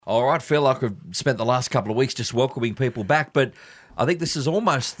All right, feel like we've spent the last couple of weeks just welcoming people back, but I think this is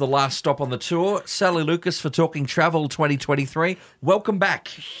almost the last stop on the tour. Sally Lucas for Talking Travel 2023. Welcome back.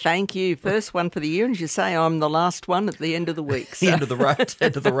 Thank you. First one for the year, and as you say, I'm the last one at the end of the week. So. The end of the road,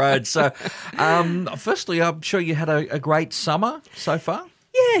 end of the road. So, firstly, I'm sure you had a great summer so far.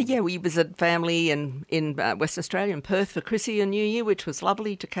 Yeah, we visited family in Western Australia, in Perth for Chrissy and New Year, which was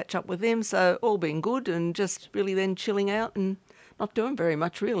lovely to catch up with them. So all been good and just really then chilling out and not doing very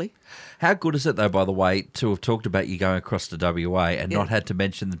much, really. How good is it, though, by the way, to have talked about you going across to WA and not had to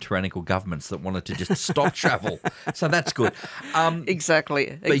mention the tyrannical governments that wanted to just stop travel? So that's good.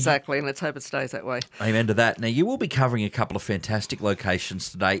 Exactly. And let's hope it stays that way. Amen to that. Now, you will be covering a couple of fantastic locations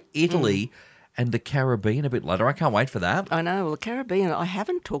today, Italy and the Caribbean a bit later. I can't wait for that. I know. Well, the Caribbean, I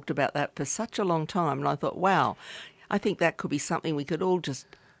haven't talked about that for such a long time. And I thought, wow, I think that could be something we could all just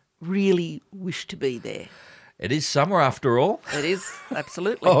really wish to be there. It is summer after all. It is,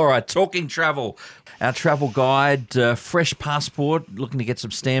 absolutely. All right, Talking Travel. Our travel guide, fresh passport, looking to get some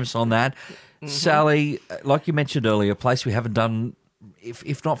stamps on that. Sally, like you mentioned earlier, a place we haven't done,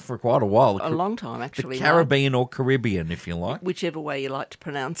 if not for quite a while. A long time, actually. The Caribbean or Caribbean, if you like. Whichever way you like to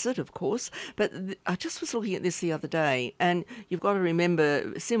pronounce it, of course. But I just was looking at this the other day, and you've got to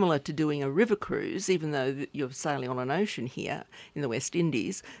remember, similar to doing a river cruise, even though you're sailing on an ocean here in the West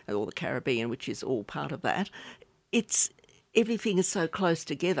Indies, or the Caribbean, which is all part of that, everything is so close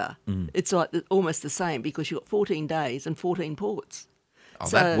together. It's like almost the same because you've got 14 days and 14 ports. Oh,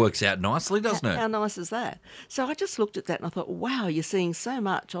 so that works out nicely, doesn't it? How nice is that? So I just looked at that and I thought, wow, you're seeing so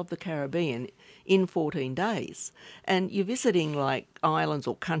much of the Caribbean in 14 days. And you're visiting like islands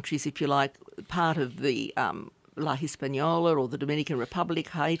or countries, if you like, part of the La Hispaniola or the Dominican Republic,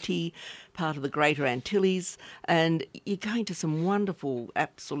 Haiti, part of the Greater Antilles, and you're going to some wonderful,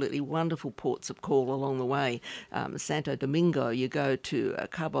 absolutely wonderful ports of call along the way. Santo Domingo, you go to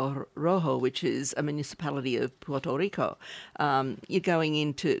Cabo Rojo, which is a municipality of Puerto Rico. You're going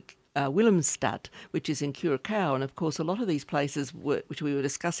into Willemstad, which is in Curacao, and of course a lot of these places, which we were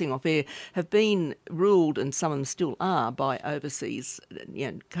discussing off air, have been ruled, and some of them still are, by overseas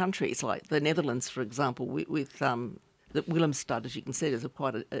countries like the Netherlands, for example, with the Willemstad, as you can see, is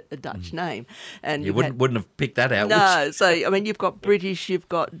quite a Dutch name. And you wouldn't have picked that out. No, so, I mean, you've got British, you've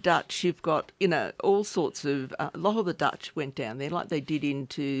got Dutch, you've got, all sorts of, a lot of the Dutch went down there like they did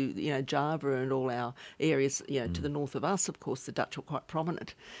into, Java and all our areas, to the north of us. Of course, the Dutch were quite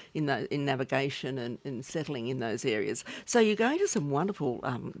prominent in navigation and settling in those areas. So you're going to some wonderful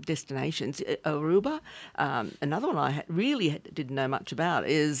destinations. Aruba, another one I really didn't know much about,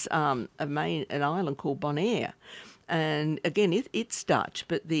 is an island called Bonaire. And again, it's Dutch,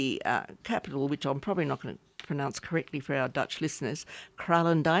 but the capital, which I'm probably not going to pronounce correctly for our Dutch listeners,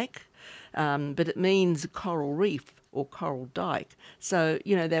 Kralendijk, but it means coral reef or coral dike. So,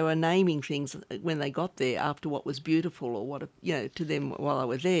 they were naming things when they got there after what was beautiful or what, to them while they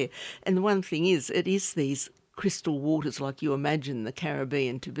were there. And the one thing is, it is these crystal waters like you imagine the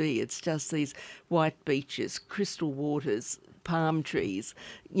Caribbean to be. It's just these white beaches, crystal waters, palm trees,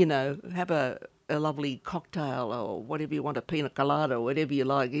 have a lovely cocktail or whatever you want, a pina colada or whatever you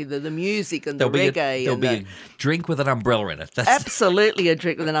like, either the music and reggae. There'll be a drink with an umbrella in it. Absolutely a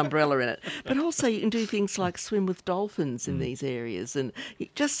drink with an umbrella in it. But also you can do things like swim with dolphins in these areas, and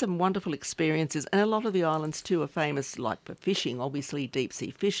just some wonderful experiences. And a lot of the islands too are famous like for fishing, obviously deep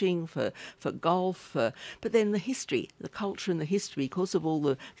sea fishing, for golf, but then the history, the culture and the history, because of all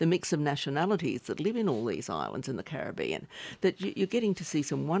the mix of nationalities that live in all these islands in the Caribbean, that you're getting to see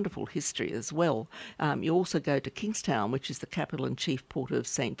some wonderful history as well. You also go to Kingstown, which is the capital and chief port of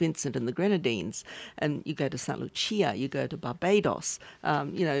St. Vincent and the Grenadines, and you go to St. Lucia, you go to Barbados.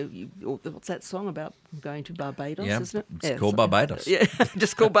 What's that song about going to Barbados, isn't it? It's called Barbados. Yeah,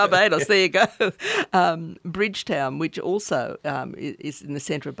 just called Barbados. There you go. Bridgetown, which also is in the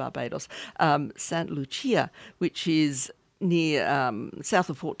centre of Barbados. St. Lucia, which is near south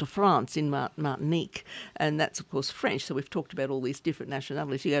of Fort-de-France in Martinique, and that's of course French, so we've talked about all these different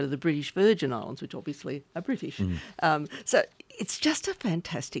nationalities. You go to the British Virgin Islands, which obviously are British. So it's just a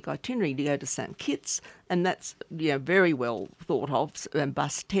fantastic itinerary to go to St. Kitts, and that's very well thought of, and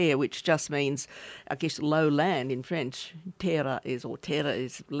Basse-Terre, which just means, I guess, low land in French. Terre is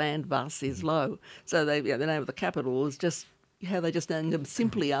land, basse is low. So the name of the capital is just how they just named them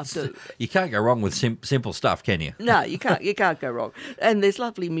simply after. You can't go wrong with simple stuff, can you? No, you can't. You can't go wrong. And there's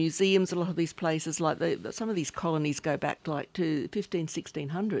lovely museums. A lot of these places, like some of these colonies, go back like to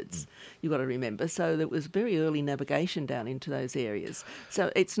 1600s. You've got to remember. So there was very early navigation down into those areas.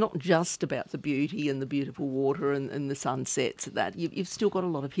 So it's not just about the beauty and the beautiful water and the sunsets. That you've still got a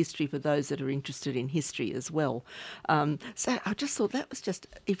lot of history for those that are interested in history as well. So I just thought that was just,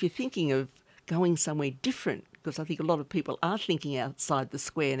 if you're thinking of going somewhere different, because I think a lot of people are thinking outside the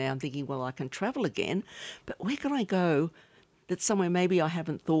square now and thinking, well, I can travel again, but where can I go that's somewhere maybe I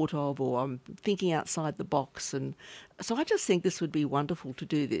haven't thought of, or I'm thinking outside the box? And so I just think this would be wonderful to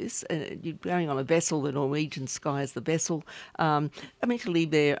do this. You're going on a vessel, the Norwegian Sky is the vessel. Admittedly,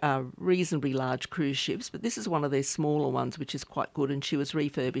 there are reasonably large cruise ships, but this is one of their smaller ones, which is quite good, and she was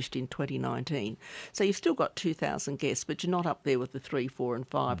refurbished in 2019. So you've still got 2,000 guests, but you're not up there with the 3, 4 and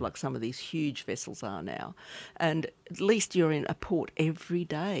 5 like some of these huge vessels are now. And at least you're in a port every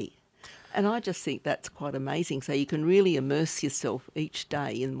day. And I just think that's quite amazing. So you can really immerse yourself each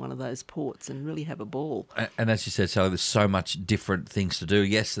day in one of those ports and really have a ball. And as you said, Sally, there's so much different things to do.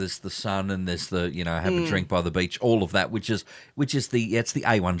 Yes, there's the sun and there's the, have a drink by the beach, all of that, which is it's the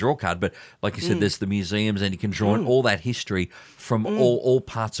A1 draw card. But like you said, there's the museums, and you can draw in all that history from all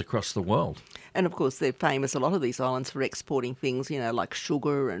parts across the world. And of course, they're famous, a lot of these islands, for exporting things, like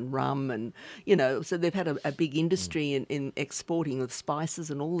sugar and rum, and, so they've had a big industry in exporting the spices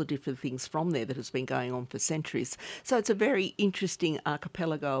and all the different things from there that has been going on for centuries. So it's a very interesting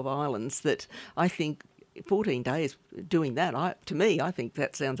archipelago of islands that I think 14 days doing that, I think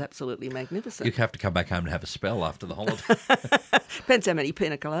that sounds absolutely magnificent. You have to come back home and have a spell after the holiday. Depends how many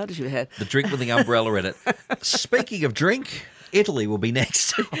pina coladas you had. The drink with the umbrella in it. Speaking of drink, Italy will be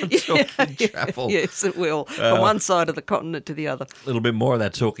next on Talking Travel. Yes, it will. From one side of the continent to the other. A little bit more of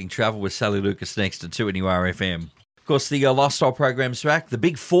that Talking Travel with Sally Lucas next at 2NURFM. Of course, the lifestyle program's back. The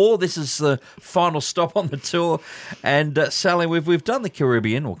Big Four. This is the final stop on the tour. And Sally, we've done the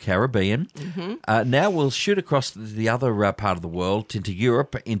Caribbean. Mm-hmm. Now we'll shoot across the other part of the world, into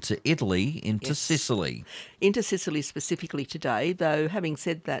Europe, into Italy, into Sicily. Into Sicily specifically today, though having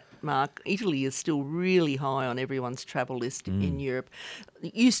said that, Mark, Italy is still really high on everyone's travel list in Europe.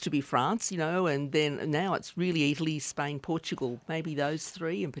 It used to be France, and then now it's really Italy, Spain, Portugal. Maybe those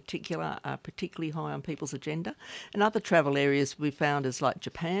three in particular are particularly high on people's agenda. And other travel areas we found is like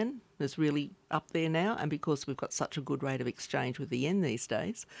Japan is really up there now, and because we've got such a good rate of exchange with the yen these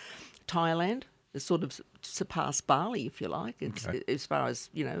days. Thailand has sort of surpassed Bali, if you like, as far as,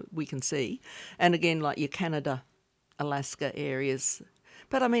 we can see. And again, like your Canada, Alaska areas.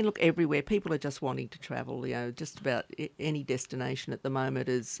 But I mean, look, everywhere. People are just wanting to travel. Just about any destination at the moment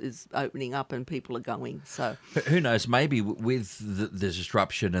is opening up and people are going. So who knows? Maybe with the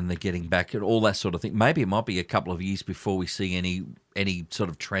disruption and the getting back and all that sort of thing, maybe it might be a couple of years before we see any sort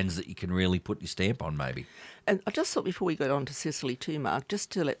of trends that you can really put your stamp on, maybe. And I just thought before we got on to Sicily too, Mark,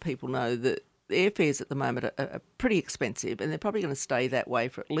 just to let people know that the airfares at the moment are pretty expensive, and they're probably going to stay that way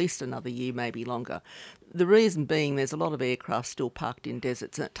for at least another year, maybe longer. The reason being there's a lot of aircraft still parked in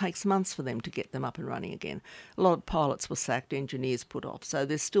deserts, and it takes months for them to get them up and running again. A lot of pilots were sacked, engineers put off, so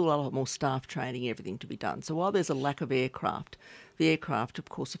there's still a lot more staff training, everything to be done. So while there's a lack of aircraft, the aircraft, of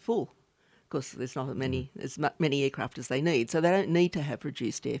course, are full. Because there's not as many aircraft as they need. So they don't need to have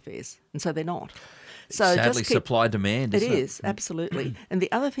reduced airfares, and so they're not. So sadly, supply-demand, isn't it? It is, absolutely. And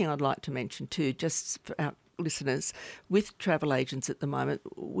the other thing I'd like to mention too, just for our listeners, with travel agents at the moment,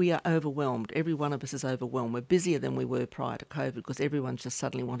 we are overwhelmed. Every one of us is overwhelmed. We're busier than we were prior to COVID because everyone's just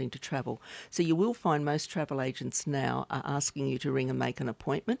suddenly wanting to travel. So you will find most travel agents now are asking you to ring and make an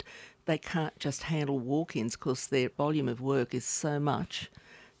appointment. They can't just handle walk-ins because their volume of work is so much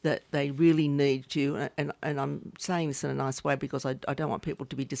that they really need you, and I'm saying this in a nice way because I don't want people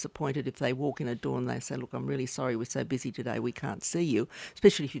to be disappointed if they walk in a door and they say, look, I'm really sorry, we're so busy today, we can't see you,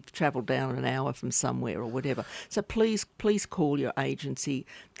 especially if you've travelled down an hour from somewhere or whatever. So please call your agency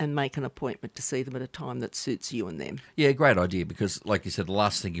and make an appointment to see them at a time that suits you and them. Yeah, great idea, because like you said, the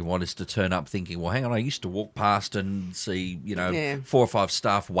last thing you want is to turn up thinking, well, hang on, I used to walk past and see, 4 or 5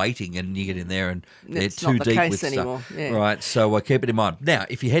 staff waiting, and you get in there and they're too deep with anymore. stuff. Yeah. Right, so keep it in mind. Now,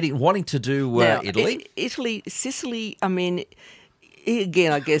 if you're wanting to do Italy? Italy, Sicily, I mean,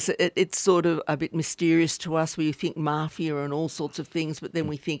 again, I guess it's sort of a bit mysterious to us. We think mafia and all sorts of things, but then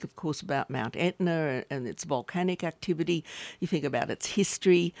we think, of course, about Mount Etna and its volcanic activity. You think about its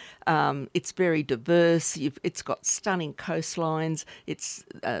history. It's very diverse. It's got stunning coastlines. It's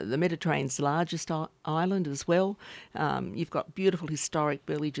the Mediterranean's largest island as well. You've got beautiful historic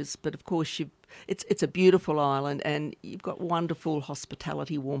villages, but of course it's a beautiful island, and you've got wonderful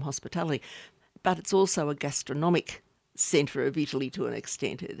hospitality, warm hospitality, but it's also a gastronomic centre of Italy to an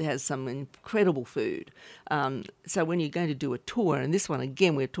extent. It has some incredible food. So when you're going to do a tour, and this one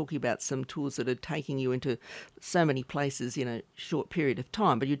again, we're talking about some tours that are taking you into so many places in a short period of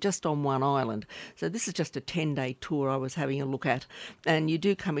time, but you're just on one island. So this is just a 10-day tour I was having a look at, and you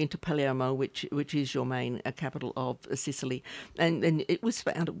do come into Palermo, which is your main capital of Sicily, and it was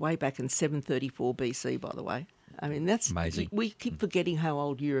founded way back in 734 BC, by the way. I mean, that's amazing. We keep forgetting how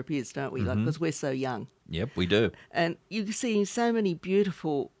old Europe is, don't we? Because we're so young. Yep, we do. And you're seeing so many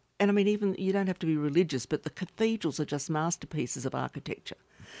beautiful, and I mean, even you don't have to be religious, but the cathedrals are just masterpieces of architecture.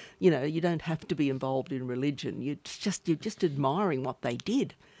 You know, you don't have to be involved in religion. You're just admiring what they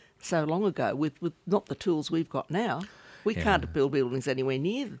did so long ago with not the tools we've got now. We can't build buildings anywhere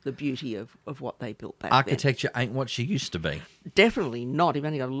near the beauty of what they built back then. Architecture ain't what she used to be. Definitely not. You've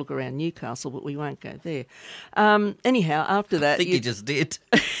only got to look around Newcastle, but we won't go there. Anyhow, after that... I think you just did.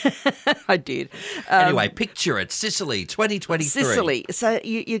 I did. Anyway, picture it. Sicily, 2023. Sicily. So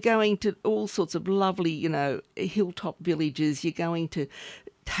you're going to all sorts of lovely, hilltop villages. You're going to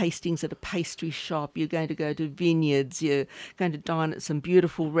tastings at a pastry shop, you're going to go to vineyards, you're going to dine at some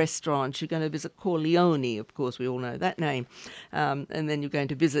beautiful restaurants, you're going to visit Corleone, of course we all know that name, and then you're going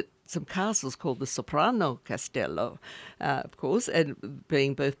to visit some castles called the Soprano Castello, of course, and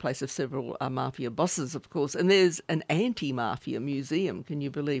being birthplace of several mafia bosses, of course. And there's an anti-mafia museum. Can you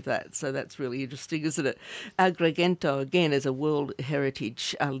believe that? So that's really interesting, isn't it? Agrigento, again, is a World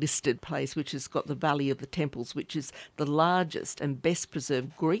Heritage listed place, which has got the Valley of the Temples, which is the largest and best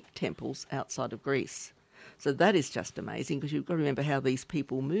preserved Greek temples outside of Greece. So that is just amazing, because you've got to remember how these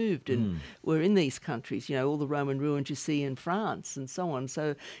people moved and were in these countries, all the Roman ruins you see in France and so on.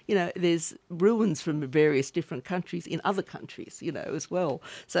 So, there's ruins from various different countries in other countries, as well.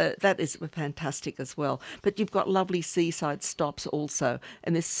 So that is fantastic as well. But you've got lovely seaside stops also.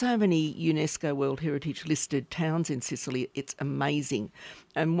 And there's so many UNESCO World Heritage listed towns in Sicily. It's amazing.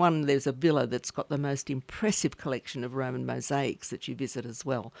 And there's a villa that's got the most impressive collection of Roman mosaics that you visit as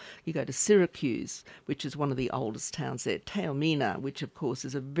well. You go to Syracuse, which is one of the oldest towns there. Taormina, which of course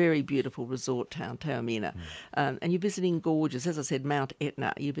is a very beautiful resort town, Taormina. And you're visiting gorgeous, as I said, Mount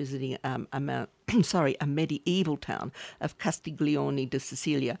Etna. You're visiting a medieval town of Castiglione di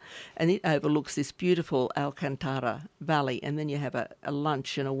Sicilia. And it overlooks this beautiful Alcantara Valley. And then you have a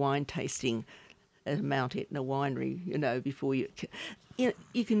lunch and a wine tasting at Mount Etna Winery, before you...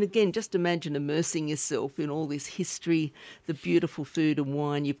 You can, again, just imagine immersing yourself in all this history, the beautiful food and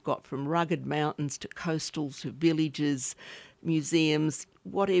wine you've got from rugged mountains to coastals to villages, museums,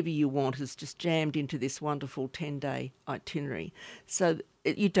 whatever you want is just jammed into this wonderful 10-day itinerary. So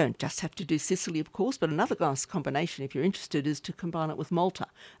you don't just have to do Sicily, of course, but another nice combination, if you're interested, is to combine it with Malta,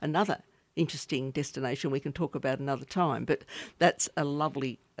 another interesting destination we can talk about another time. But that's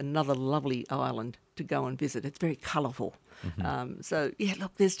another lovely island to go and visit. It's very colourful.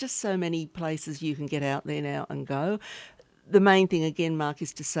 Look, there's just so many places you can get out there now and go. The main thing, again, Mark,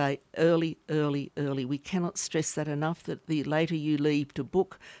 is to say early, early, early. We cannot stress that enough, that the later you leave to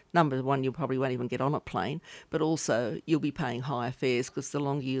book, number one, you probably won't even get on a plane, but also you'll be paying higher fares, because the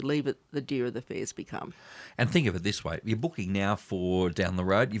longer you leave it, the dearer the fares become. And think of it this way. You're booking now for down the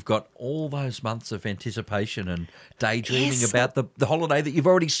road. You've got all those months of anticipation and daydreaming about the holiday that you've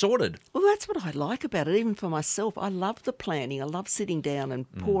already sorted. Well, that's what I like about it, even for myself. I love the planning. I love sitting down and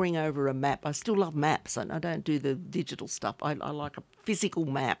poring over a map. I still love maps. I don't do the digital stuff. I like a physical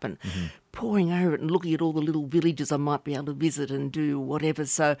map and poring over it and looking at all the little villages I might be able to visit and do whatever.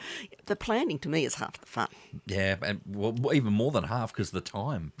 So the planning to me is half the fun. Yeah, and even more than half, because the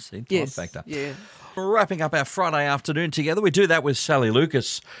time factor. Yeah. Wrapping up our Friday afternoon together, we do that with Sally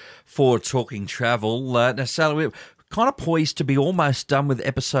Lucas for Talking Travel. Now, Sally, we're kind of poised to be almost done with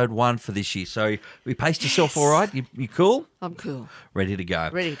episode 1 for this year. So we paced yourself all right? You cool? I'm cool. Ready to go.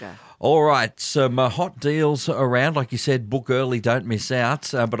 Ready to go. All right, some hot deals around. Like you said, book early, don't miss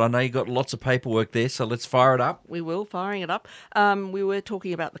out. But I know you got lots of paperwork there, so let's fire it up. We will, firing it up. We were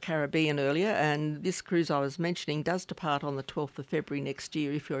talking about the Caribbean earlier, and this cruise I was mentioning does depart on the 12th of February next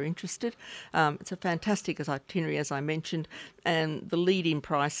year if you're interested. It's a fantastic itinerary, as I mentioned, and the lead-in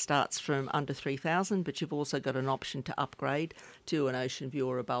price starts from under $3,000, but you've also got an option to upgrade to an ocean view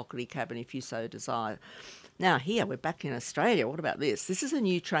or a balcony cabin if you so desire. Now, here, we're back in Australia. What about this? This is a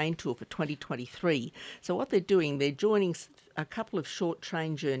new train tour for 2023. So what they're doing, they're joining a couple of short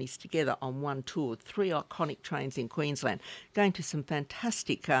train journeys together on one tour, 3 iconic trains in Queensland, going to some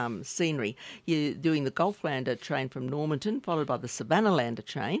fantastic scenery. You're doing the Golflander train from Normanton, followed by the Savannah-Lander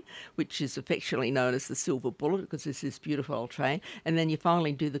train, which is affectionately known as the Silver Bullet because this is a beautiful old train. And then you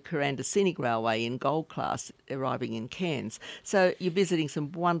finally do the Kuranda Scenic Railway in Gold Class, arriving in Cairns. So you're visiting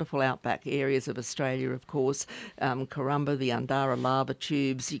some wonderful outback areas of Australia, of course, Corumba, the Undara lava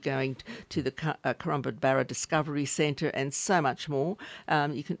tubes. You're going to the Corumba Barra Discovery Centre and so much more.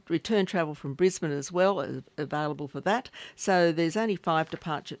 You can return travel from Brisbane as well, available for that. So there's only 5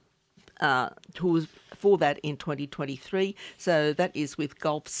 departure tours for that in 2023. So that is with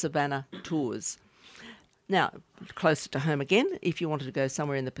Gulf Savannah Tours. Now, closer to home again, if you wanted to go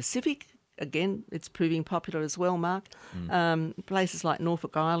somewhere in the Pacific, again, it's proving popular as well, Mark. Places like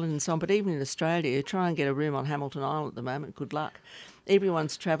Norfolk Island and so on, but even in Australia, you try and get a room on Hamilton Island at the moment, good luck.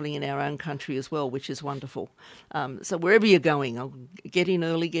 Everyone's travelling in our own country as well, which is wonderful. So wherever you're going, get in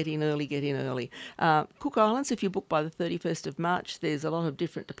early. Cook Islands, if you book by the 31st of March, there's a lot of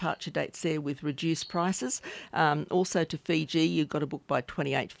different departure dates there with reduced prices. Also to Fiji, you've got to book by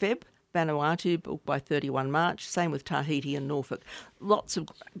 28 Feb. Vanuatu booked by 31 March, same with Tahiti and Norfolk. Lots of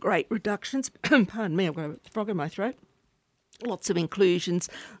great reductions. Pardon me, I've got a frog in my throat. Lots of inclusions,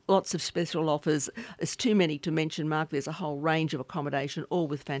 lots of special offers. There's too many to mention, Mark. There's a whole range of accommodation, all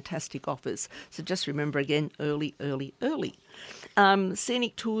with fantastic offers. So just remember again, early.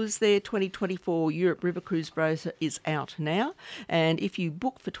 Scenic Tours there, 2024 Europe River Cruise brochure is out now. And if you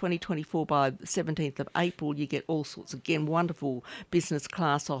book for 2024 by the 17th of April, you get all sorts, again, wonderful business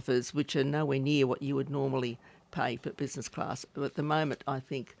class offers, which are nowhere near what you would normally pay for business class. But at the moment, I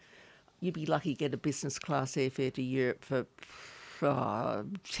think you'd be lucky to get a business class airfare to Europe for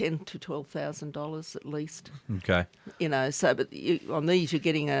 $10,000 to $12,000 at least. Okay. So but on these you're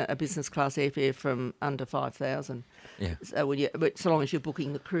getting a business class airfare from under $5,000. Yeah. But so long as you're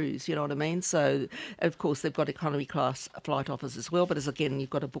booking the cruise, you know what I mean. So of course they've got economy class flight offers as well, but you've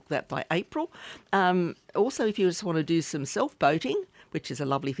got to book that by April. Also, if you just want to do some self-boating, which is a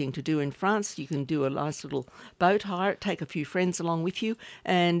lovely thing to do in France. You can do a nice little boat hire, take a few friends along with you,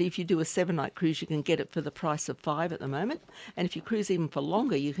 and if you do a 7-night cruise, you can get it for the price of 5 at the moment. And if you cruise even for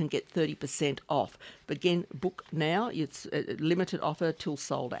longer, you can get 30% off. But again, book now. It's a limited offer till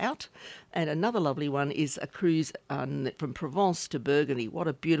sold out. And another lovely one is a cruise from Provence to Burgundy. What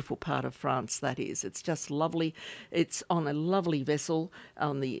a beautiful part of France that is. It's just lovely. It's on a lovely vessel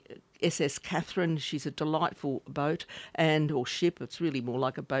on the SS Catherine. She's a delightful boat or ship. It's really more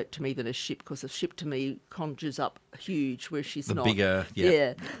like a boat to me than a ship, because a ship to me conjures up huge, where she's not. The bigger,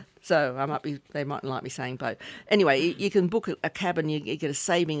 yeah. So they mightn't like me saying boat. Anyway, you can book a cabin. You get a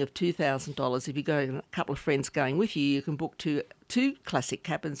saving of $2,000. If you go a couple of friends going with you, you can book two classic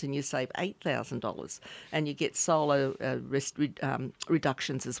cabins and you save $8,000. And you get solo rest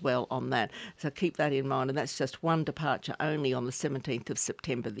reductions as well on that. So keep that in mind. And that's just one departure only on the 17th of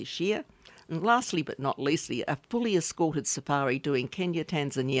September this year. And lastly but not leastly, a fully escorted safari doing Kenya,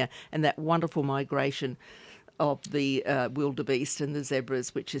 Tanzania, and that wonderful migration of the wildebeest and the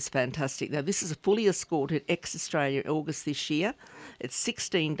zebras, which is fantastic. Now, this is a fully escorted ex-Australia August this year. It's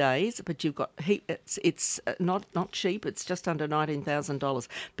 16 days, but you've got it's not cheap. It's just under $19,000,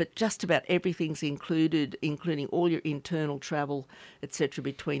 but just about everything's included, including all your internal travel, etc.,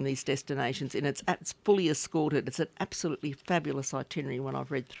 between these destinations. And it's fully escorted. It's an absolutely fabulous itinerary when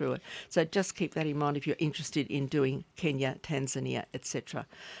I've read through it. So just keep that in mind if you're interested in doing Kenya, Tanzania, etc.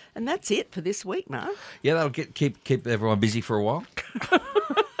 And that's it for this week, Mark. Yeah, that'll keep everyone busy for a while.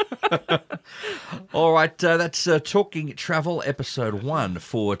 All right, that's Talking Travel, episode 1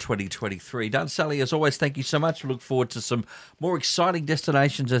 for 2023. Done, Sally, as always, thank you so much. We look forward to some more exciting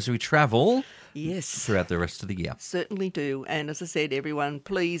destinations as we travel. Yes. Throughout the rest of the year. Certainly do. And as I said, everyone,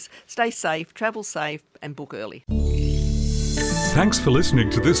 please stay safe, travel safe, and book early. Thanks for listening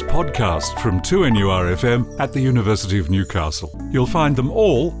to this podcast from 2NURFM at the University of Newcastle. You'll find them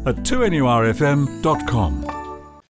all at 2NURFM.com.